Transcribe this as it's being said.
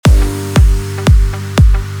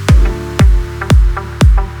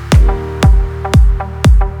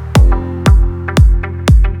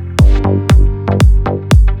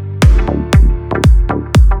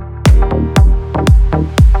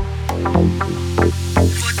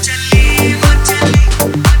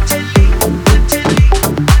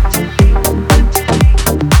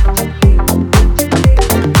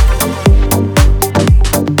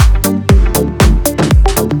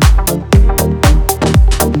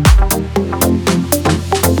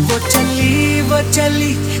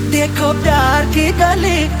देखो प्यार की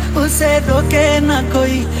गली, उसे रोके ना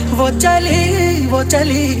कोई। वो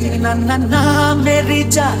चली ना ना ना मेरी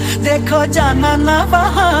जा, देखो जाना ना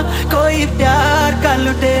वहाँ। कोई प्यार का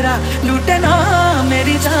लुटेरा लूटे ना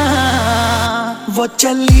मेरी जान। वो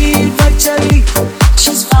चली,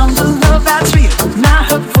 she's found the love that's real. Now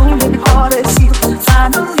her broken heart is healed.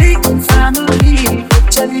 Finally,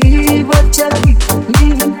 वो चली,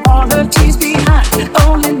 leaving all her tears behind.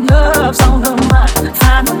 Only love's on her mind.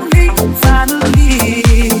 Finally.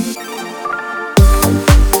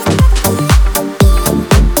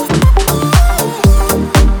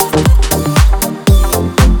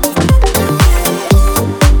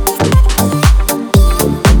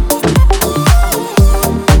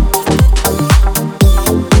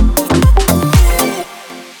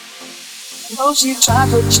 Oh, she tried,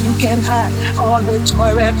 but she can't hide all the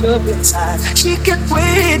joy wrapped up inside. She can't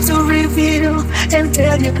wait to reveal and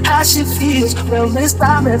tell you how she feels. Well, this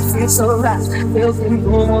time it feels so right. Feels like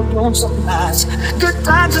no more lonesome nights. Good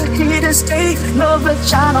times are here to stay. Love that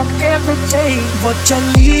shine on every day. What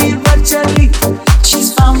chali,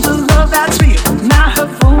 she's found the love that's real. Now her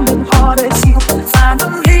wounded heart is healed.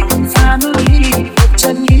 Finally,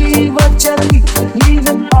 what chali,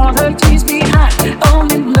 leaving all her tears behind.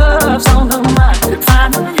 Only love's on her mind.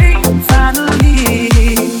 Finally.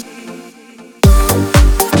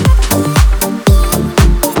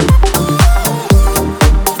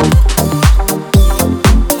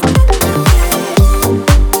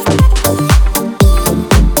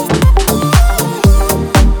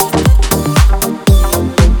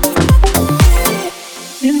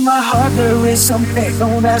 In my heart there is something,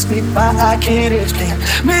 don't ask me why, I can't explain.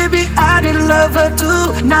 Maybe I didn't love her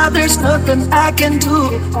too, now there's nothing I can do.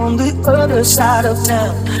 On the other side of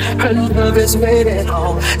town, her love is waiting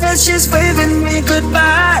home, and she's waving me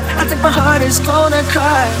goodbye. I think my heart is gonna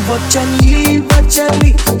cry. What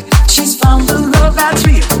chali, she's found the love that's real.